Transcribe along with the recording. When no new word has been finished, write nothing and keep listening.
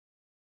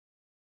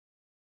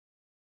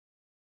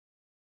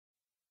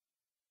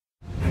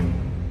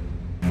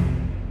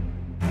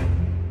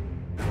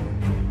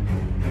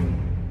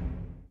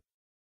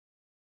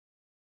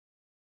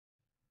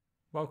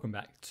Welcome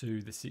back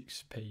to the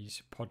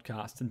 6Ps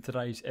podcast, and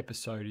today's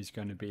episode is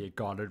going to be a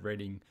guided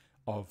reading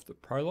of the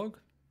prologue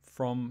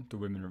from The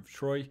Women of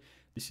Troy.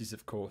 This is,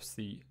 of course,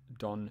 the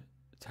Don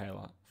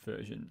Taylor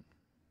version.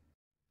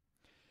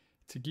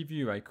 To give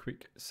you a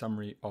quick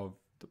summary of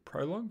the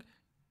prologue,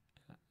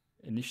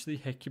 initially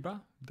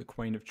Hecuba, the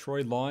Queen of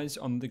Troy, lies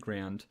on the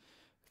ground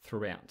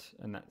throughout,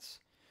 and that's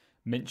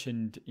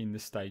mentioned in the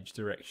stage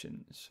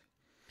directions.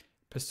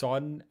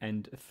 Poseidon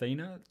and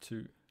Athena,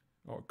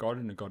 God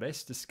and a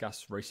goddess,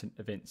 discuss recent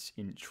events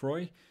in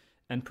Troy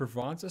and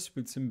provides us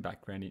with some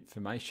background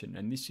information.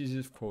 And this is,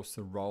 of course,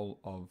 the role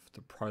of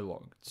the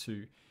prologue,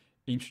 to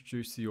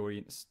introduce the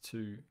audience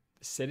to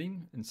the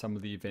setting and some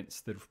of the events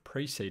that have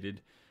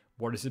preceded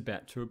what is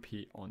about to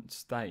appear on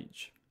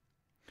stage.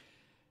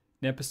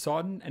 Now,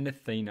 Poseidon and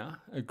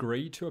Athena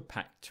agree to a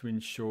pact to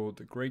ensure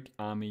the Greek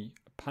army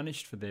are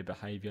punished for their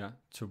behaviour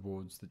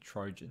towards the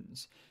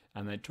Trojans,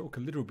 and they talk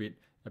a little bit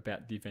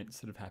about the events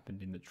that have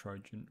happened in the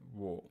Trojan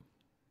War.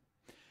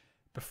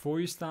 Before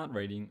you start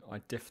reading,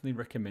 I definitely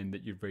recommend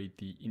that you read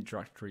the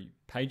introductory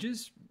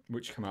pages,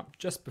 which come up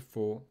just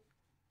before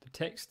the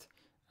text.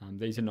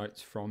 These are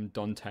notes from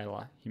Don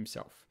Taylor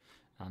himself.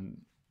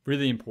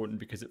 Really important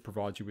because it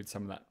provides you with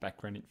some of that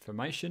background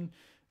information,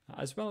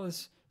 as well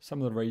as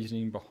some of the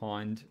reasoning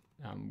behind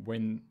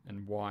when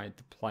and why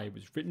the play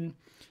was written,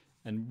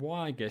 and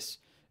why I guess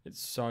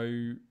it's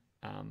so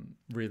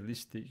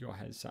realistic or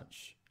has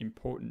such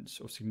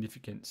importance or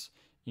significance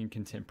in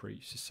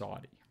contemporary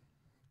society.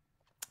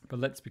 But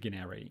let's begin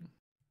our reading.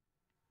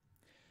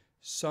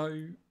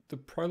 So the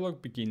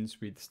prologue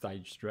begins with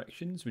stage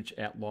directions, which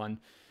outline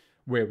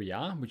where we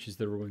are, which is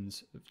the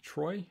ruins of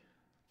Troy,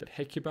 that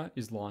Hecuba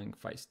is lying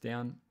face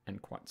down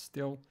and quite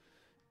still.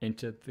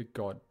 Enter the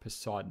god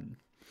Poseidon.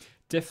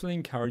 Definitely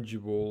encourage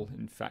you all,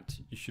 in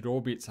fact, you should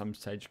all be at some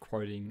stage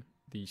quoting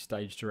the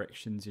stage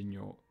directions in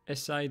your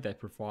essay. They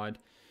provide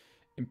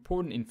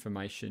important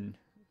information.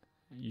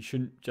 You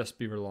shouldn't just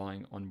be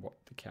relying on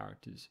what the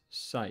characters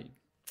say.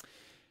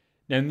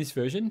 Now, in this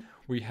version,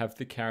 we have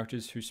the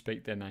characters who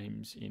speak their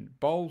names in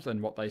bold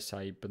and what they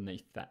say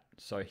beneath that.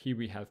 So here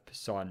we have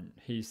Poseidon.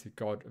 He's the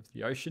god of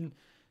the ocean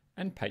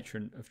and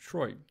patron of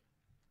Troy.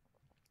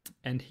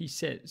 And he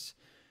says,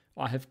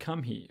 "I have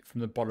come here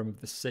from the bottom of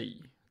the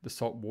sea, the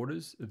salt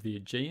waters of the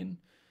Aegean,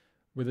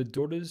 where the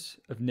daughters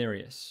of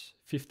Nereus,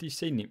 50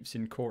 sea nymphs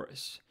in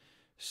chorus,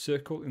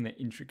 circle in their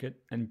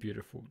intricate and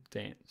beautiful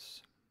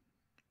dance.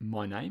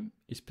 My name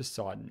is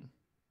Poseidon.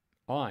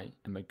 I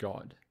am a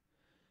god.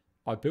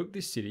 I built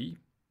this city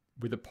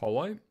with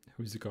Apollo,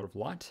 who is the god of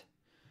light.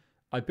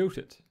 I built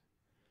it.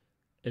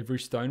 Every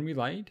stone we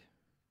laid,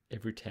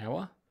 every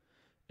tower,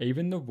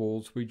 even the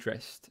walls we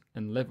dressed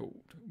and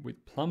levelled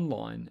with plumb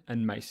line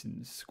and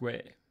mason's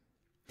square.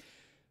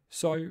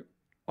 So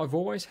I've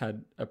always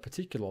had a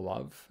particular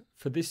love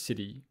for this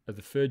city of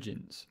the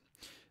Phrygians."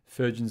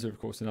 Phrygians are, of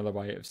course, another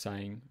way of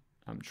saying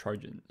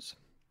Trojans.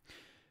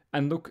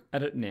 "And look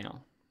at it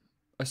now,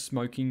 a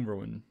smoking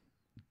ruin,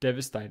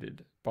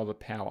 devastated by the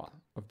power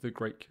of the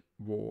Greek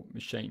war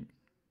machine."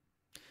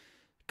 A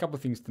couple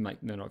of things to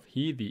make note of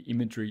here: the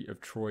imagery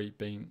of Troy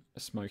being a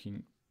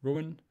smoking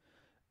ruin,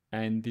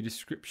 and the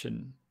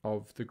description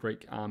of the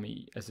Greek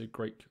army as a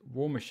Greek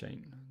war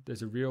machine.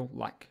 There's a real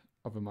lack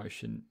of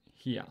emotion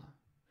here.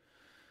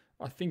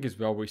 I think as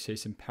well we see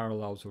some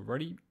parallels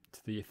already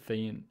to the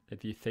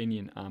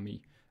Athenian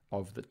army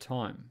of the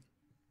time.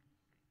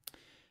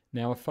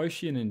 Now, a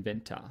Phocian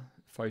inventor,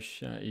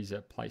 Phocia is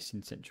a place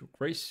in central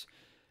Greece,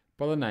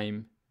 by the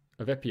name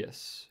of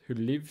Epius, who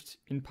lived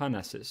in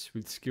Parnassus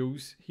with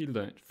skills he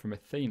learnt from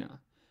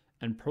Athena,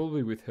 and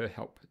probably with her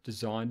help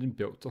designed and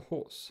built a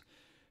horse,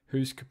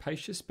 whose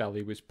capacious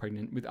belly was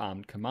pregnant with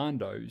armed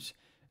commandos,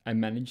 and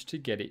managed to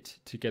get it,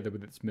 together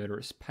with its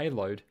murderous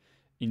payload,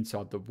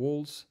 inside the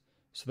walls,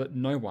 so that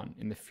no one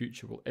in the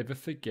future will ever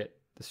forget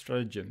the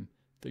stratagem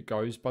that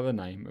goes by the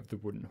name of the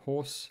wooden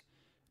horse,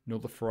 nor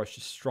the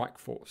ferocious strike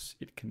force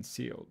it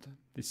concealed.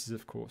 This is,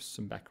 of course,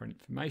 some background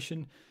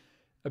information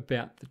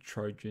about the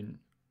Trojan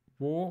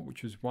War,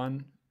 which was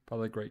won by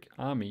the Greek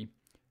army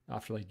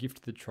after they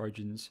gifted the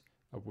Trojans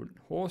a wooden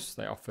horse.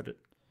 They offered it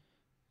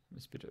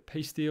as a bit of a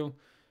peace deal,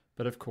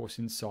 but of course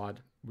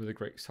inside were the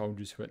Greek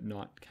soldiers who at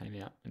night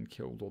came out and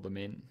killed all the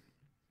men.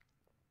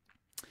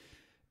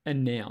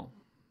 And now,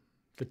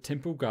 the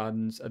temple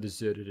gardens are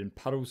deserted and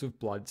puddles of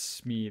blood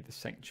smear the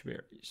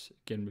sanctuaries.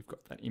 Again, we've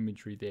got that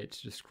imagery there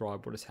to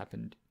describe what has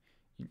happened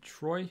in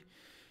Troy.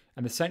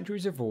 And the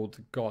sanctuaries are all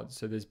to gods,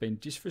 so there's been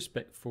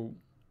disrespectful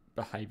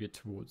behaviour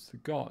towards the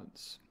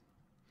gods.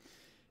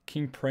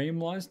 King Priam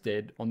lies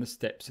dead on the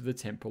steps of the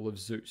temple of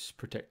Zeus,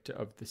 protector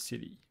of the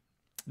city.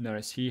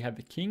 Notice here how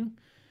the king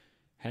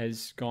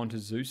has gone to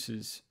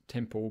Zeus's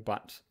temple,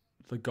 but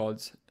the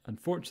gods,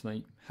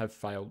 unfortunately, have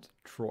failed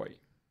Troy.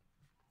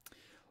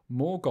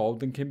 More gold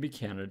than can be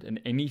counted, and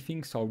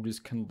anything soldiers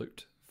can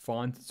loot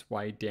finds its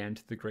way down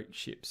to the Greek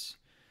ships.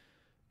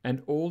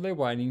 And all they're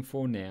waiting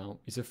for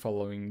now is a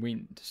following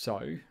wind,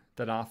 so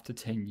that after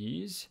 10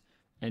 years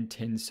and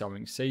 10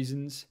 sowing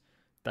seasons,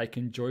 they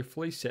can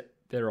joyfully set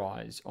their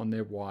eyes on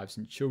their wives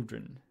and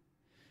children.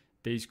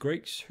 These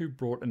Greeks who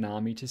brought an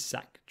army to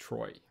sack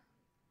Troy.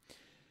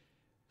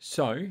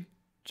 So,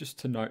 just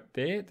to note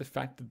there, the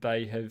fact that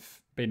they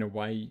have been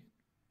away,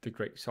 the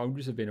Greek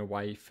soldiers have been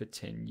away for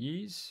 10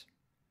 years.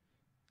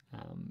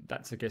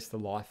 That's, I guess, the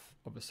life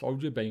of a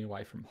soldier, being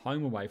away from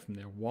home, away from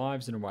their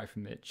wives and away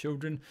from their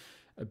children.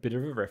 A bit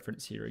of a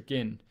reference here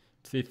again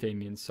to the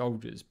Athenian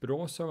soldiers, but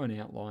also an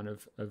outline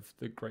of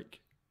the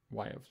Greek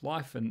way of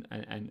life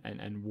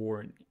and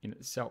war in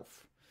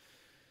itself.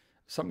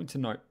 Something to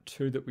note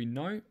too, that we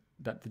know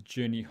that the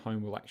journey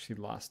home will actually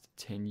last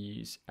 10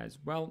 years as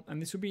well,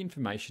 and this will be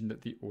information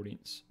that the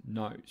audience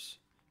knows.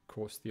 Of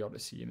course, the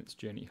Odyssey and its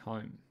journey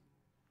home.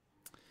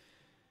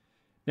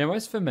 Now,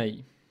 as for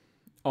me,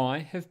 I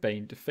have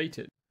been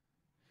defeated.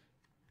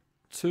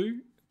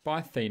 2 by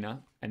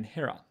Athena and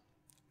Hera,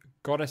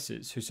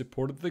 goddesses who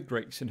supported the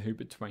Greeks and who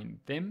between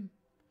them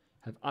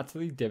have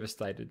utterly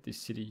devastated this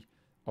city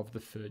of the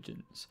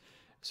virgins.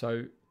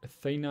 So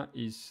Athena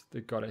is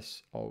the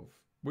goddess of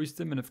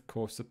wisdom and of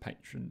course the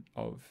patron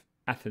of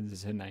Athens,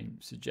 as her name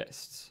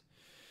suggests.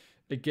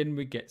 Again,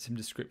 we get some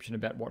description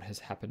about what has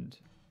happened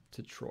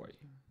to Troy.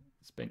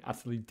 It's been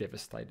utterly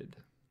devastated.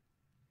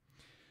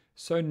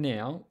 So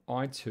now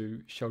I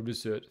too shall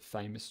desert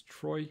famous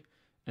Troy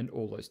and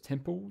all those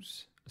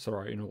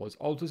and all those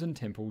altars and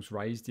temples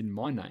raised in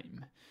my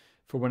name.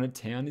 For when a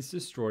town is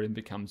destroyed and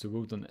becomes a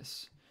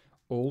wilderness,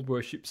 all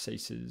worship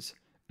ceases,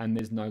 and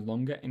there's no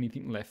longer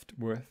anything left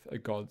worth a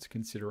god's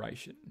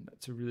consideration.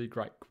 That's a really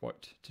great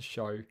quote to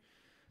show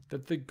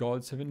that the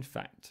gods have in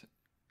fact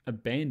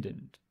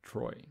abandoned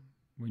Troy.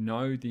 We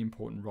know the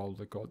important role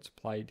the gods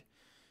played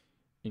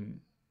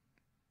in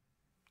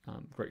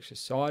Greek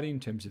society in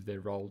terms of their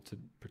role to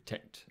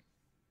protect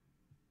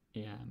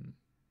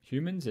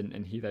humans,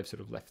 and here they've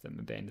sort of left them,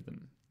 abandoned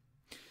them.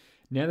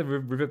 Now the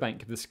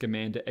riverbank of the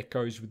Scamander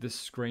echoes with the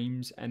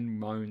screams and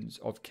moans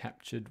of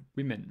captured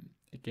women,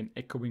 again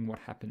echoing what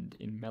happened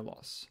in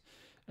Melos,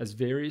 as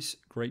various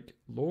Greek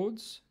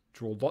lords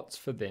draw lots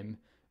for them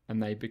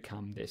and they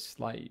become their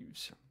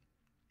slaves.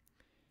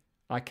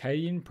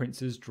 Arcadian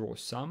princes draw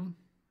some,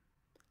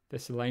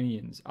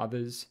 Thessalians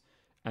others,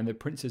 and the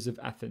princes of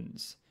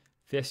Athens,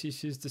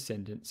 Theseus'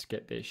 descendants,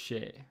 get their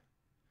share.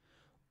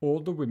 All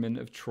the women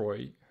of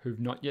Troy who've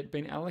not yet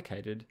been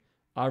allocated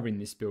are in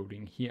this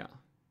building here.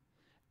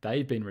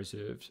 They've been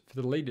reserved for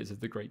the leaders of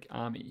the Greek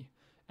army,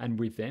 and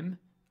with them,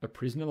 a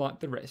prisoner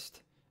like the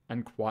rest,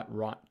 and quite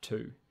right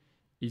too,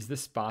 is the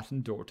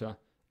Spartan daughter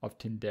of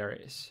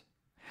Tyndareus,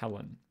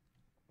 Helen.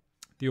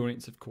 The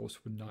audience, of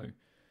course, would know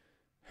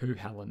who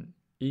Helen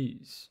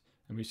is,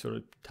 and we sort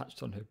of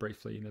touched on her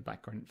briefly in the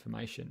background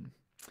information.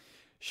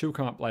 She'll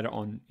come up later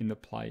on in the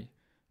play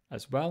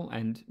as well,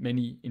 and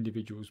many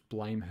individuals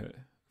blame her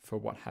for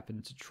what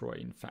happened to Troy.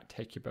 In fact,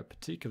 Hecuba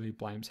particularly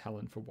blames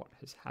Helen for what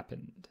has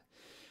happened.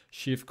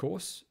 She, of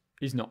course,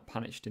 is not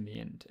punished in the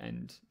end,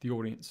 and the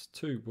audience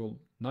too will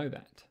know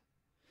that.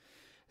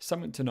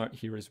 Something to note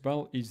here as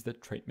well is the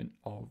treatment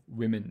of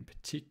women,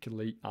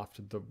 particularly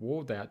after the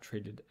war. They are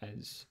treated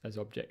as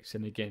objects,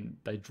 and again,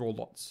 they draw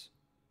lots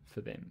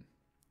for them.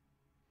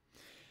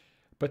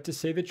 But to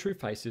see the true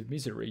face of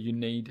misery, you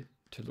need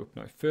to look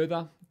no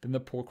further than the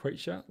poor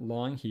creature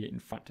lying here in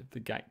front of the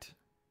gate,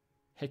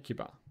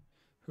 Hecuba,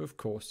 who of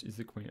course is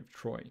the Queen of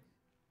Troy,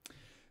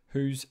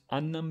 whose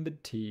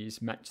unnumbered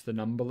tears match the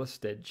numberless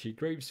dead she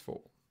grieves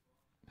for.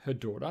 Her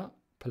daughter,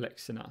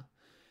 Polyxena,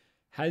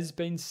 has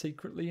been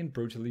secretly and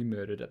brutally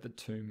murdered at the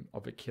tomb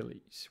of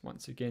Achilles.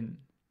 Once again,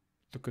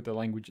 look at the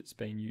language that's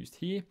being used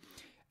here.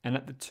 And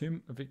at the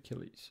tomb of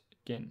Achilles,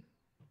 again,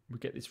 we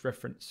get this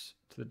reference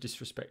to the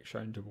disrespect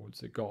shown towards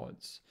the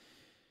gods.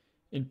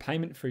 In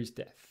payment for his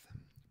death,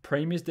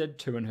 Priam is dead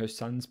too, and her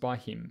sons by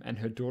him, and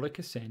her daughter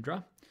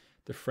Cassandra,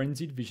 the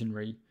frenzied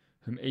visionary,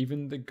 whom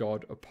even the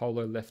god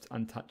Apollo left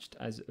untouched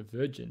as a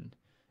virgin,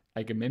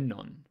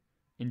 Agamemnon,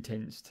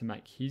 intends to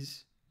make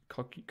his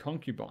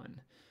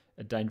concubine,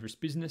 a dangerous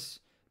business,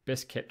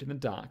 best kept in the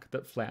dark,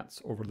 that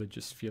flouts all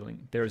religious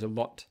feeling. There is a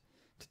lot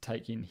to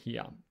take in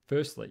here.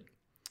 Firstly,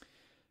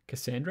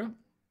 Cassandra,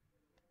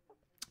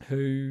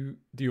 who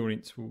the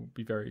audience will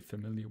be very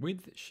familiar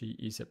with. She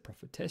is a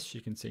prophetess. She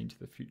can see into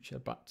the future,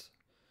 but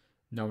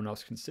no one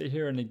else can see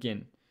her. And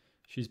again,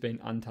 she's been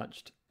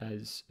untouched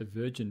as a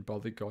virgin by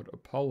the god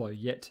Apollo,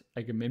 yet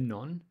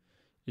Agamemnon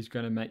is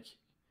going to make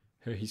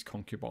her his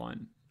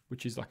concubine,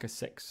 which is like a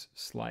sex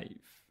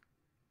slave.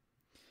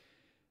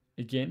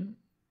 Again,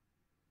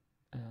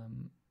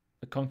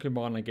 a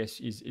concubine, I guess,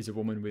 is a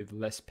woman with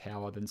less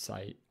power than,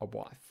 say, a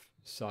wife.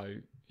 So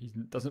he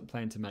doesn't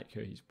plan to make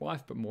her his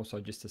wife, but more so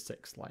just a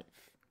sex slave.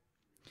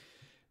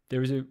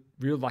 There is a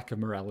real lack of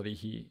morality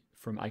here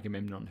from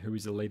Agamemnon, who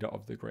is the leader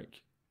of the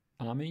Greek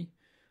army,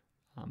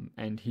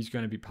 and he's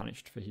going to be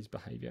punished for his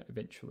behaviour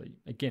eventually.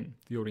 Again,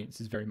 the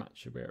audience is very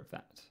much aware of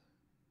that.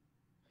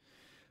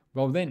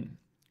 Well then,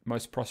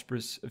 most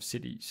prosperous of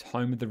cities,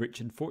 home of the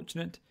rich and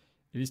fortunate,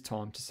 it is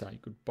time to say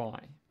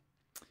goodbye.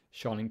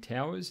 Shining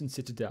towers and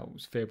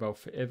citadels, farewell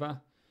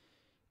forever.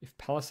 If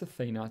Pallas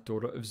Athena,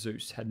 daughter of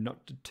Zeus, had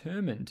not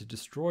determined to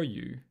destroy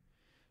you,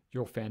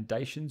 Your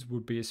foundations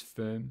would be as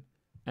firm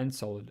and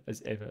solid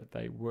as ever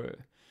they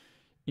were.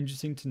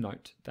 Interesting to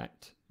note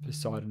that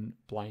Poseidon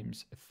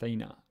blames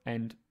Athena,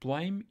 and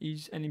blame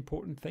is an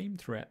important theme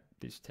throughout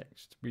this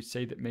text. We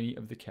see that many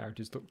of the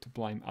characters look to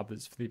blame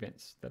others for the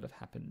events that have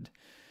happened.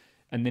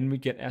 And then we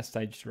get our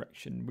stage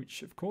direction,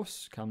 which of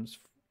course comes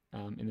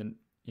in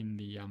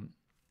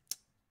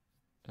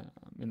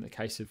the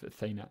case of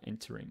Athena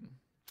entering.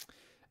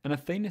 And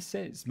Athena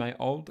says, "May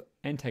old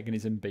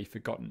antagonism be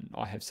forgotten.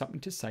 I have something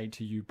to say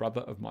to you,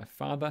 brother of my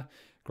father,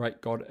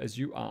 great God as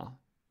you are,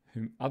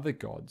 whom other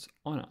gods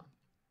honour.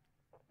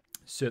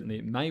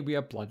 Certainly may we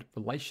are blood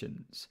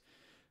relations,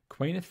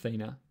 Queen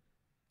Athena,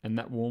 and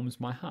that warms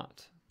my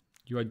heart.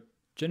 You are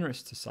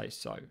generous to say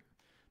so.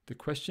 The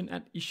question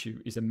at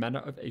issue is a matter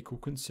of equal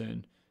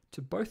concern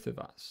to both of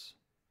us.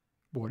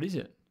 What is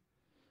it?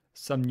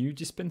 Some new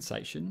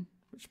dispensation,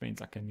 which means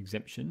like an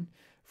exemption,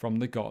 from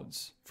the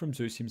gods, from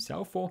Zeus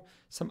himself, or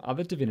some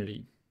other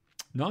divinity?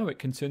 No, it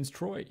concerns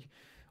Troy,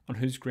 on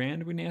whose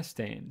ground we now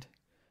stand.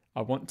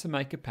 I want to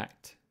make a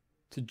pact,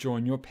 to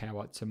join your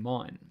power to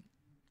mine."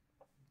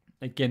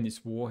 Again,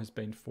 this war has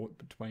been fought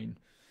between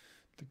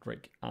the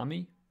Greek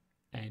army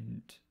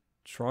and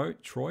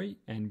Troy,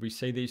 and we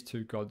see these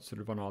two gods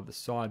sort of on either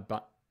side,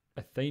 but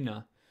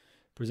Athena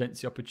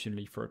presents the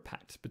opportunity for a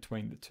pact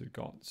between the two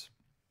gods.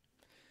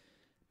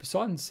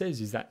 Poseidon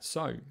says, "Is that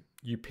so?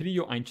 You pity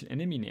your ancient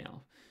enemy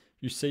now.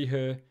 You see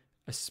her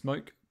a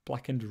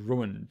smoke-blackened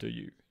ruin, do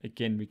you?"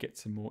 Again, we get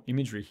some more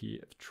imagery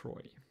here of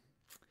Troy.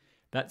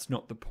 "That's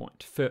not the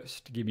point.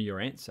 First, give me your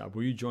answer.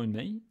 Will you join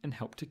me and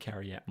help to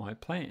carry out my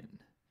plan?"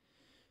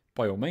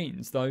 "By all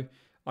means, though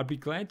I'd be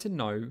glad to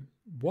know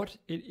what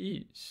it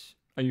is.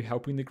 Are you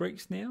helping the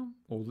Greeks now,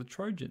 or the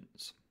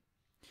Trojans?"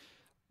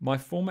 "My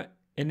former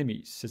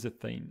enemies," says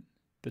Athene,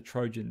 "the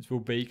Trojans,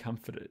 will be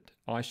comforted.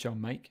 I shall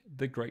make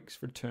the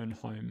Greeks return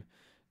home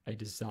a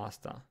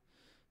disaster."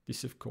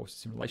 This, of course,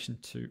 is in relation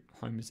to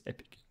Homer's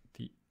epic,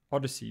 the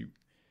Odyssey.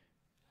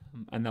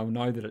 And they'll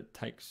know that it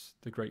takes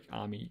the Greek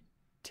army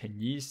 10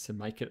 years to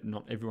make it, and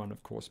not everyone,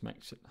 of course,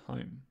 makes it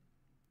home.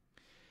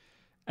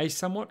 "A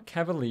somewhat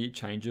cavalier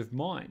change of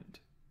mind."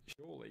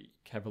 Surely,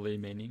 cavalier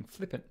meaning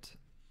flippant.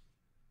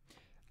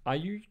 "Are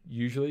you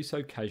usually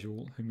so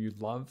casual whom you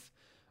love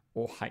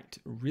or hate?"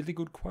 A really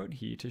good quote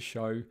here to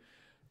show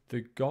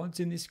the gods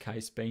in this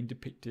case being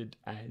depicted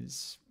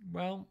as,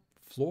 well,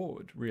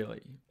 flawed,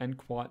 really, and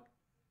quite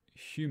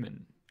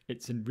human.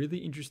 It's a really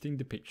interesting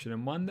depiction,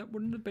 and one that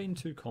wouldn't have been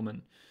too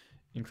common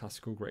in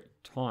classical Greek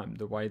time,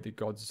 the way the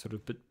gods are sort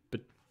of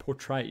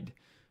portrayed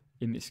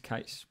in this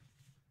case.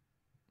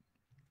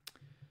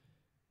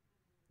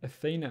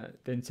 Athena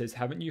then says,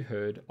 "Haven't you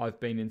heard? I've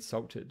been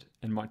insulted,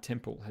 and my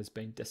temple has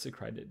been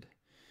desecrated."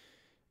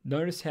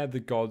 Notice how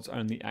the gods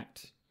only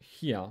act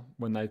here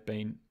when they've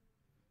been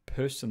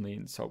personally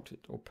insulted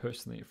or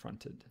personally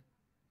affronted.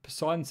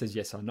 Poseidon says,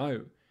 "Yes, I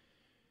know.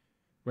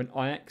 When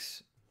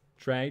Ajax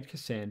dragged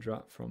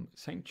Cassandra from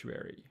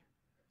sanctuary,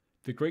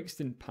 the Greeks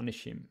didn't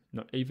punish him,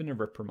 not even a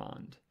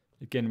reprimand."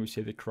 Again, we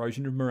see the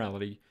corrosion of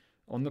morality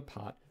on the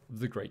part of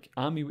the Greek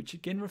army, which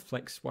again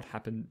reflects what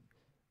happened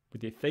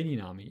with the Athenian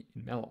army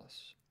in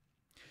Melos.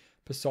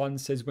 Poseidon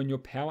says, "When your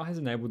power has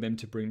enabled them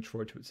to bring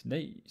Troy to its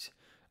knees,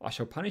 I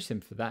shall punish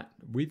them for that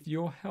with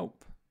your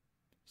help."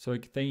 So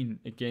Athene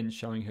again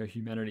showing her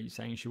humanity,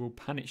 saying she will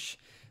punish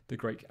the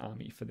Greek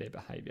army for their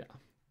behaviour.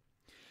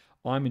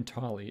 "I'm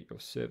entirely at your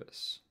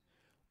service.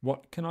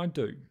 What can I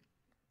do?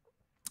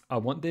 I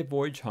want their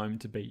voyage home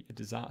to be a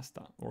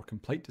disaster, or a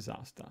complete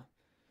disaster,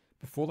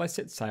 before they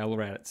set sail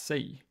or out at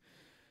sea.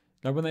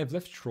 Now when they've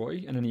left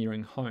Troy and are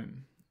nearing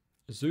home,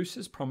 Zeus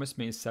has promised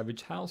me a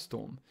savage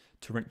hailstorm,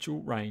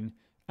 torrential rain,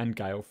 and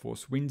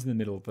gale-force winds in the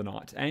middle of the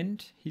night,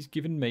 and he's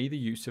given me the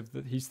use of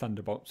his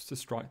thunderbolts to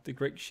strike the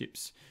Greek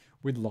ships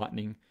with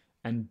lightning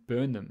and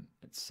burn them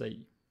at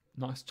sea."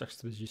 Nice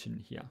juxtaposition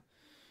here,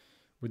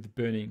 with the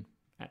burning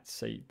at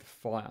sea, the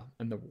fire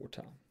and the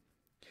water.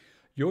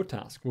 "Your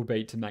task will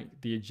be to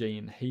make the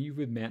Aegean heave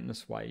with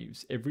mountainous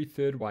waves, every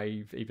third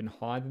wave even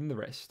higher than the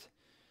rest,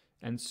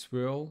 and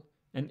swirl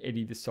and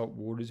eddy the salt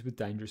waters with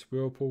dangerous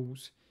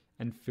whirlpools,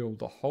 and fill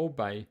the whole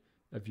bay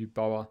of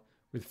Euboea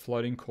with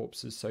floating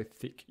corpses so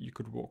thick you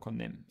could walk on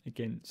them."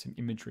 Again, some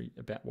imagery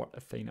about what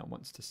Athena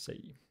wants to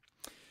see.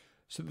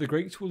 "So that the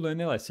Greeks will learn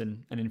their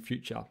lesson, and in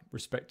future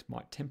respect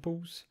my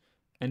temples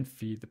and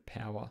fear the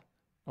power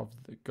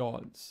of the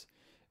gods."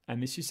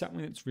 And this is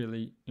something that's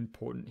really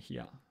important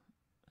here.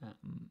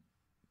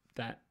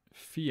 That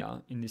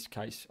fear, in this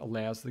case,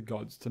 allows the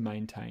gods to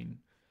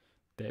maintain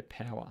their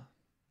power.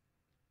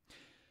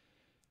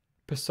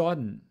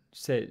 Poseidon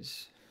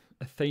says,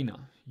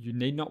 "Athena, you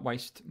need not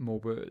waste more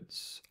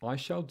words. I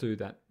shall do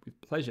that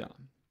with pleasure.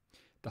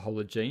 The whole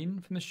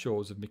Aegean, from the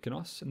shores of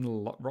Mykonos and the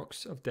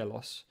rocks of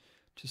Delos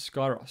to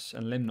Skyros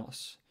and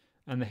Lemnos,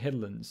 and the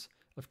headlands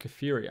of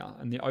Kypheria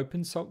and the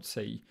open salt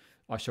sea,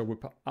 I shall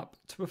whip up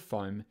to a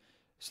foam,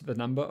 so the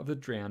number of the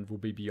drowned will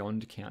be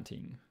beyond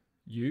counting.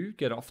 You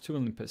get off to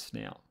Olympus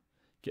now,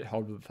 get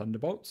hold of the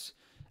thunderbolts,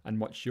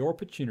 and watch your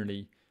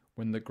opportunity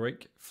when the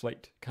Greek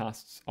fleet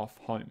casts off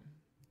home."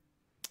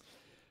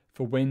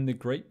 For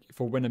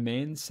when a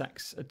man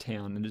sacks a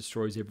town and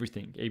destroys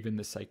everything, even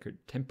the sacred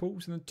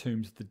temples and the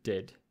tombs of the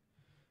dead,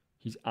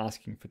 he's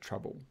asking for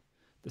trouble.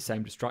 The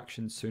same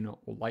destruction, sooner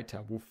or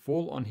later, will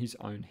fall on his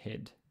own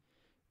head.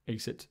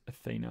 Exit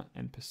Athena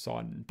and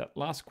Poseidon. That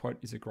last quote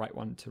is a great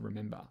one to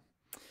remember.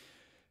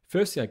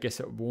 Firstly, I guess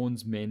it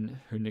warns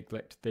men who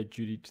neglect their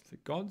duty to the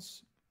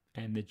gods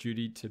and their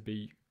duty to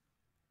be,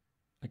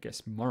 I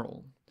guess,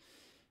 moral.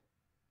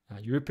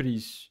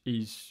 Euripides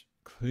is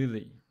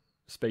clearly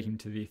speaking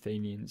to the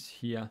Athenians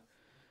here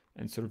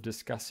and sort of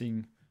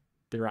discussing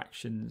their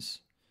actions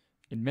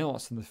in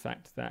Melos and the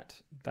fact that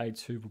they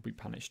too will be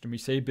punished. And we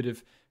see a bit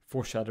of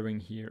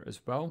foreshadowing here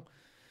as well.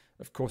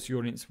 Of course, the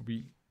audience will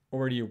be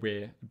already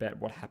aware about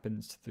what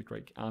happens to the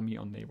Greek army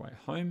on their way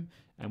home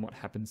and what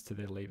happens to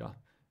their leader,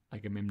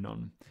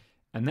 Agamemnon.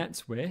 And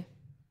that's where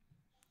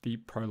the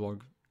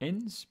prologue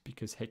ends,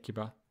 because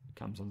Hecuba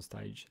comes on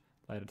stage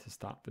later to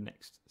start the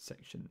next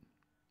section.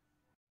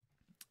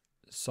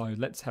 So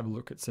let's have a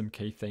look at some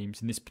key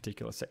themes in this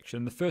particular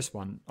section. The first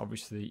one,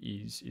 obviously,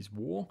 is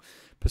war.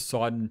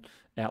 Poseidon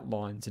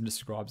outlines and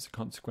describes the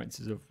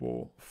consequences of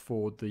war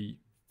for the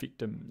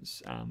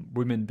victims.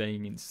 Women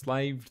being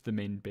enslaved, the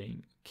men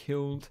being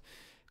killed,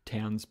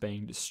 towns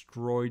being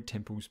destroyed,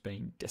 temples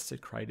being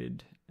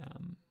desecrated,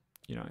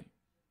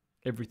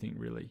 everything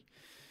really.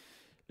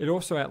 It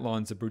also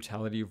outlines the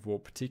brutality of war,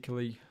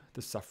 particularly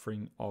the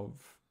suffering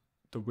of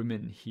the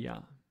women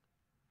here.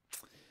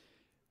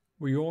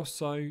 We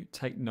also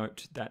take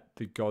note that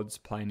the gods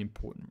play an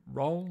important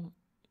role.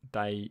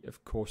 They,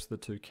 of course, are the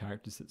two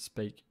characters that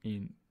speak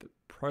in the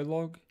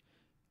prologue,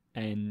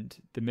 and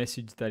the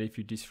message that if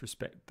you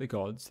disrespect the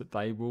gods, that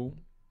they will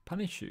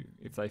punish you.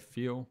 If they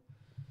feel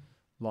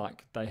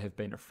like they have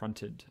been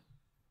affronted,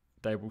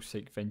 they will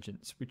seek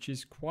vengeance, which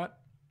is quite,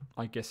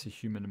 I guess, a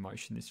human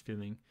emotion, this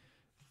feeling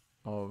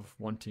of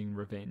wanting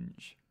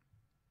revenge.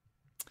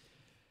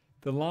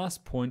 The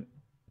last point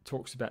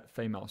talks about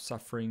female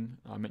suffering.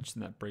 I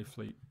mentioned that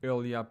briefly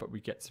earlier, but we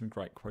get some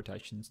great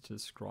quotations to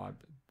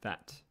describe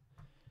that.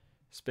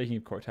 Speaking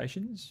of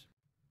quotations,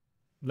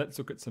 let's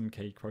look at some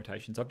key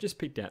quotations. I've just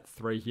picked out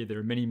 3 here. There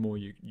are many more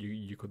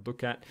you could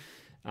look at.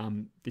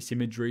 This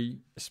imagery,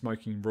 a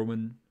smoking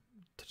ruin,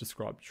 to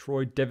describe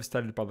Troy,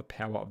 devastated by the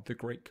power of the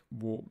Greek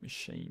war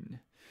machine.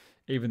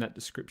 Even that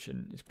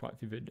description is quite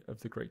vivid of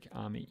the Greek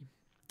army.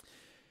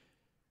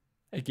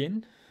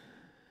 Again,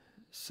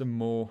 some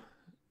more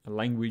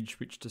language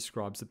which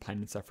describes the pain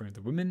and suffering of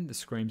the women, the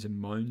screams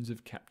and moans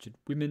of captured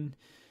women,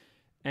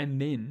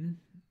 and then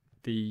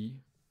the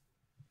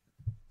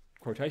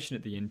quotation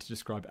at the end to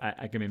describe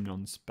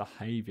Agamemnon's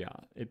behaviour,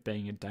 it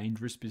being a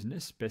dangerous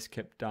business, best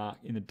kept dark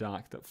in the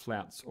dark that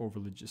flouts all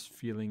religious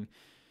feeling,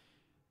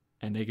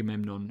 and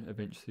Agamemnon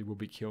eventually will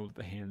be killed at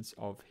the hands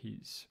of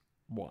his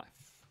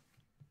wife.